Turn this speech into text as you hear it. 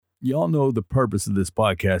Y'all know the purpose of this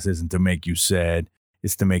podcast isn't to make you sad.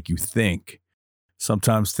 It's to make you think.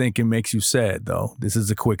 Sometimes thinking makes you sad, though. This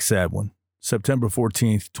is a quick sad one. September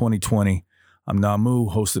 14th, 2020. I'm Namu,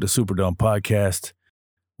 host of the Super Dumb Podcast.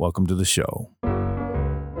 Welcome to the show.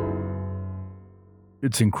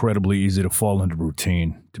 It's incredibly easy to fall into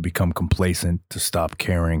routine, to become complacent, to stop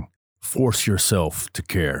caring. Force yourself to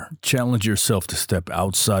care. Challenge yourself to step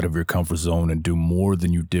outside of your comfort zone and do more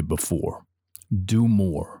than you did before. Do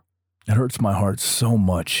more. It hurts my heart so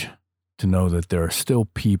much to know that there are still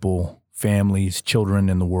people, families, children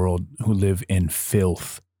in the world who live in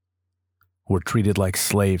filth, who are treated like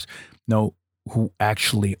slaves. No, who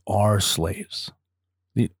actually are slaves.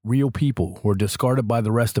 The real people who are discarded by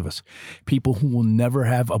the rest of us. People who will never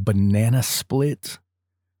have a banana split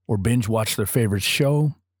or binge watch their favorite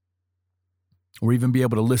show or even be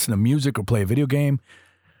able to listen to music or play a video game.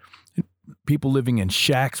 People living in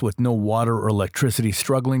shacks with no water or electricity,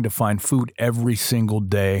 struggling to find food every single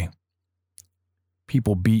day.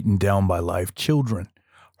 People beaten down by life. Children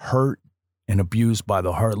hurt and abused by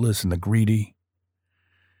the heartless and the greedy.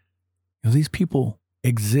 These people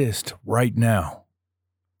exist right now.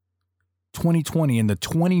 2020, in the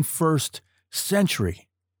 21st century,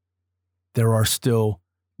 there are still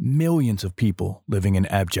millions of people living in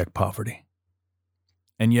abject poverty.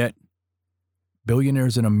 And yet,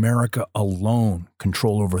 billionaires in America alone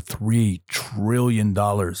control over $3 trillion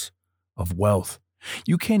of wealth.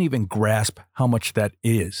 You can't even grasp how much that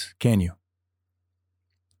is, can you?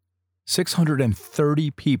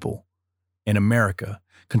 630 people in America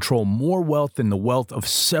control more wealth than the wealth of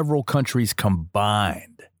several countries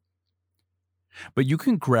combined. But you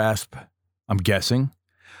can grasp, I'm guessing,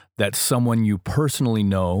 that someone you personally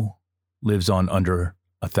know lives on under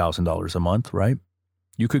 $1,000 a month, right?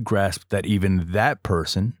 You could grasp that even that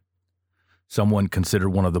person, someone considered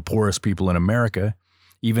one of the poorest people in America,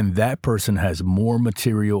 even that person has more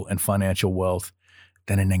material and financial wealth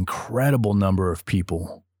than an incredible number of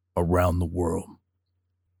people around the world.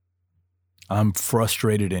 I'm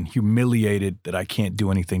frustrated and humiliated that I can't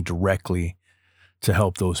do anything directly to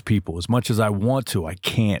help those people. As much as I want to, I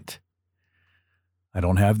can't. I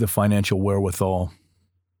don't have the financial wherewithal.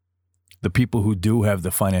 The people who do have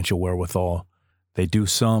the financial wherewithal, they do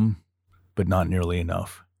some, but not nearly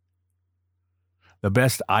enough. The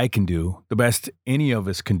best I can do, the best any of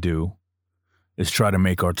us can do, is try to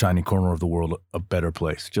make our tiny corner of the world a better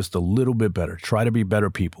place, just a little bit better. Try to be better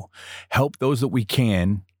people. Help those that we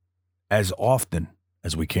can as often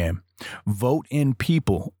as we can. Vote in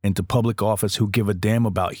people into public office who give a damn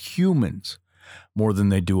about humans more than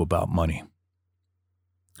they do about money.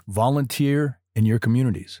 Volunteer in your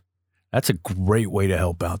communities. That's a great way to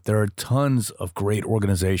help out. There are tons of great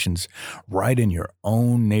organizations right in your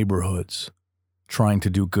own neighborhoods trying to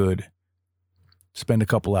do good. Spend a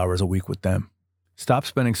couple hours a week with them. Stop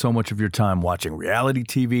spending so much of your time watching reality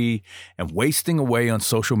TV and wasting away on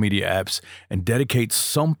social media apps and dedicate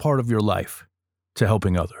some part of your life to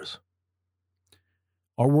helping others.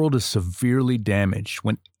 Our world is severely damaged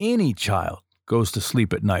when any child goes to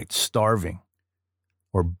sleep at night starving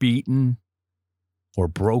or beaten or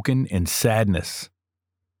broken in sadness.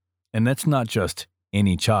 And that's not just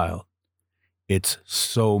any child. It's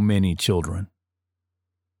so many children.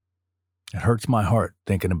 It hurts my heart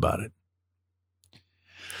thinking about it.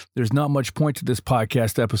 There's not much point to this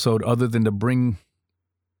podcast episode other than to bring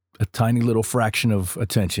a tiny little fraction of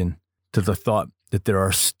attention to the thought that there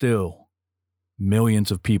are still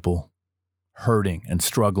millions of people hurting and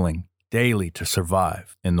struggling daily to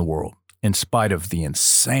survive in the world, in spite of the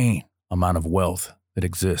insane amount of wealth that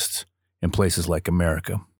exists in places like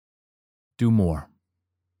America. Do more.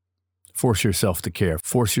 Force yourself to care.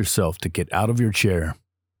 Force yourself to get out of your chair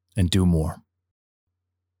and do more.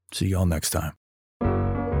 See y'all next time. And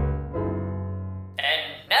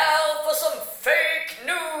now for some fake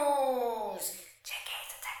news.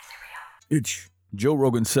 JK's exactly real. It's Joe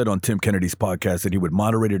Rogan said on Tim Kennedy's podcast that he would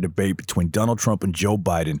moderate a debate between Donald Trump and Joe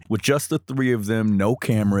Biden with just the three of them, no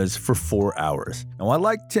cameras, for 4 hours. Now, I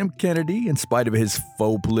like Tim Kennedy in spite of his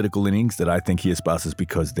faux political leanings that I think he espouses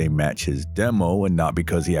because they match his demo and not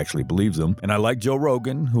because he actually believes them. And I like Joe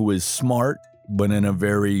Rogan, who is smart, but in a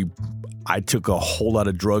very, I took a whole lot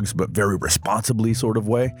of drugs, but very responsibly sort of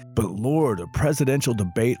way. But Lord, a presidential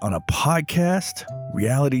debate on a podcast?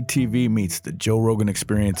 Reality TV meets the Joe Rogan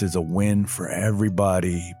Experience is a win for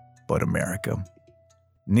everybody but America.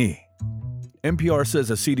 NPR says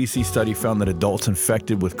a CDC study found that adults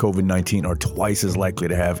infected with COVID-19 are twice as likely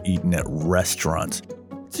to have eaten at restaurants.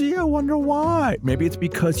 Gee, I wonder why. Maybe it's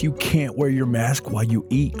because you can't wear your mask while you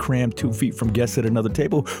eat, crammed 2 feet from guests at another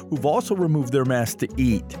table who've also removed their mask to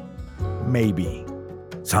eat. Maybe.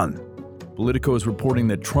 Son. Politico is reporting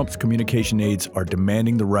that Trump's communication aides are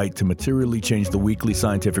demanding the right to materially change the weekly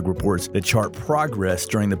scientific reports that chart progress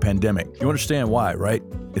during the pandemic. You understand why, right?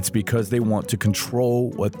 It's because they want to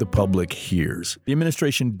control what the public hears. The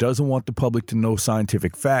administration doesn't want the public to know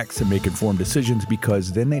scientific facts and make informed decisions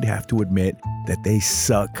because then they'd have to admit that they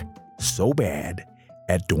suck so bad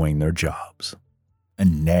at doing their jobs.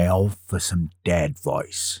 And now for some dad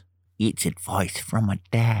voice. It's advice from a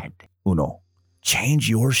dad. Uno. Change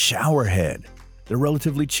your shower head. They're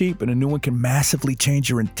relatively cheap, and a new one can massively change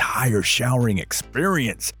your entire showering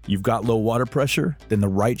experience. You've got low water pressure? Then the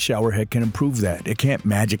right shower head can improve that. It can't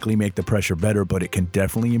magically make the pressure better, but it can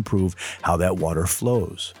definitely improve how that water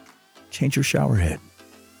flows. Change your shower head.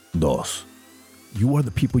 Dos. You are the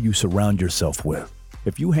people you surround yourself with.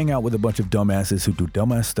 If you hang out with a bunch of dumbasses who do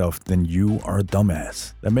dumbass stuff, then you are a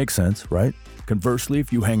dumbass. That makes sense, right? Conversely,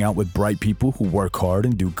 if you hang out with bright people who work hard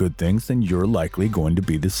and do good things, then you're likely going to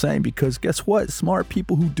be the same because guess what? Smart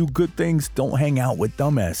people who do good things don't hang out with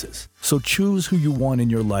dumbasses. So choose who you want in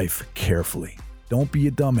your life carefully. Don't be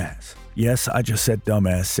a dumbass. Yes, I just said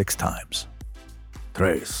dumbass 6 times.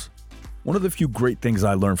 Tres. One of the few great things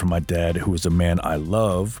I learned from my dad, who is a man I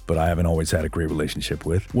love, but I haven't always had a great relationship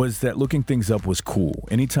with, was that looking things up was cool.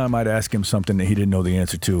 Anytime I'd ask him something that he didn't know the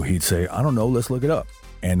answer to, he'd say, I don't know, let's look it up.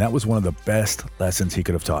 And that was one of the best lessons he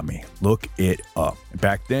could have taught me. Look it up.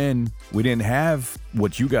 Back then, we didn't have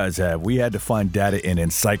what you guys have. We had to find data in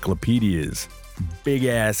encyclopedias. Big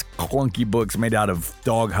ass clunky books made out of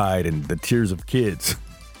dog hide and the tears of kids.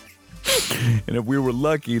 And if we were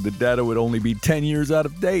lucky, the data would only be 10 years out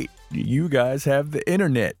of date. You guys have the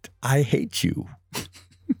internet. I hate you.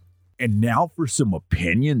 And now for some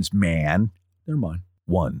opinions, man. They're mine.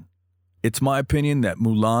 1. It's my opinion that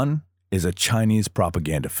Mulan is a Chinese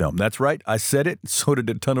propaganda film. That's right, I said it. So did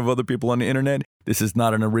a ton of other people on the internet. This is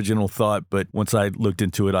not an original thought, but once I looked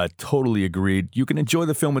into it, I totally agreed. You can enjoy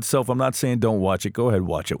the film itself. I'm not saying don't watch it. Go ahead,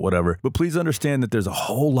 watch it, whatever. But please understand that there's a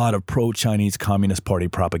whole lot of pro-Chinese Communist Party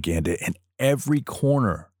propaganda in every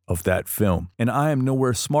corner of that film. And I am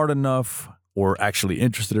nowhere smart enough or actually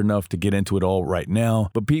interested enough to get into it all right now.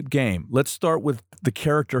 But peep game, let's start with the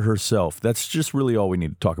character herself. That's just really all we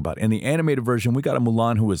need to talk about. In the animated version, we got a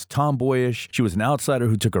Mulan who was tomboyish. She was an outsider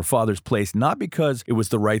who took her father's place, not because it was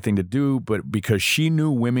the right thing to do, but because she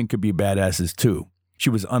knew women could be badasses too. She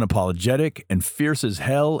was unapologetic and fierce as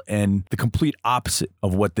hell, and the complete opposite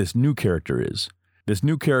of what this new character is. This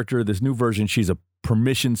new character, this new version, she's a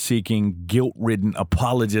permission-seeking, guilt-ridden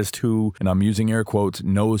apologist who, and I'm using air quotes,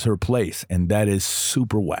 knows her place, and that is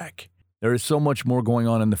super whack. There is so much more going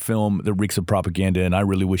on in the film that reeks of propaganda, and I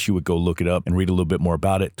really wish you would go look it up and read a little bit more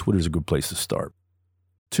about it. Twitter's a good place to start.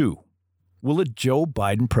 2. Will a Joe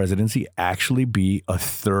Biden presidency actually be a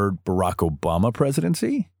third Barack Obama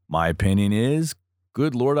presidency? My opinion is,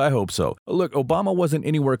 good Lord, I hope so. Look, Obama wasn't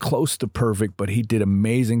anywhere close to perfect, but he did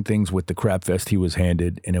amazing things with the crap fest he was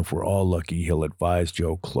handed, and if we're all lucky, he'll advise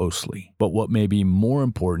Joe closely. But what may be more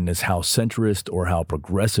important is how centrist or how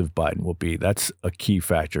progressive Biden will be. That's a key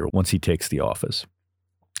factor once he takes the office.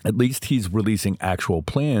 At least he's releasing actual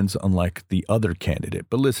plans, unlike the other candidate.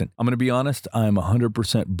 But listen, I'm going to be honest, I'm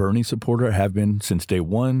 100% Bernie supporter, have been since day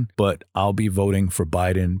one, but I'll be voting for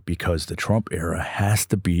Biden because the Trump era has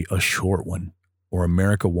to be a short one, or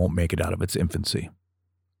America won't make it out of its infancy.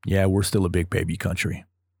 Yeah, we're still a big baby country.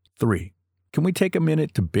 3. Can we take a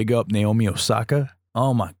minute to big up Naomi Osaka?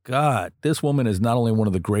 Oh my God, this woman is not only one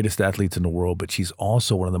of the greatest athletes in the world, but she's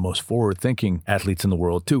also one of the most forward-thinking athletes in the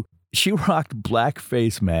world too. She rocked black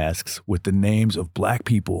face masks with the names of black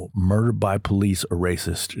people murdered by police or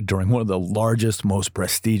racist during one of the largest, most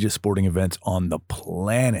prestigious sporting events on the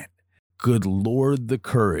planet. Good Lord, the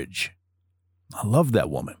courage. I love that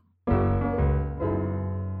woman.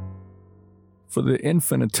 For the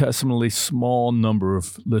infinitesimally small number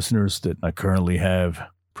of listeners that I currently have,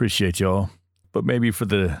 appreciate y'all. But maybe for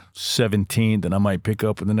the 17 that I might pick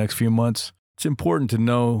up in the next few months, it's important to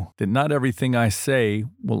know that not everything I say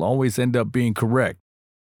will always end up being correct.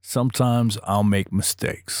 Sometimes I'll make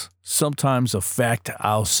mistakes. Sometimes a fact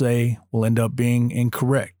I'll say will end up being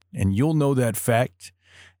incorrect. And you'll know that fact,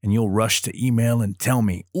 and you'll rush to email and tell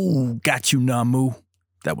me, ooh, got you, Namu.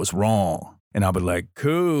 That was wrong. And I'll be like,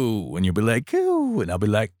 cool. And you'll be like, cool. And I'll be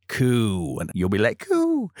like, cool. And you'll be like,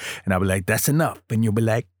 cool. And I'll be like, that's enough. And you'll be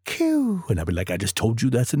like, cool. And I'll be like, I just told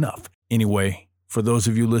you that's enough. Anyway, for those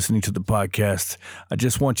of you listening to the podcast, I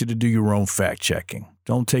just want you to do your own fact checking.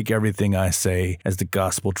 Don't take everything I say as the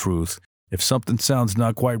gospel truth. If something sounds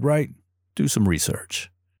not quite right, do some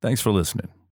research. Thanks for listening.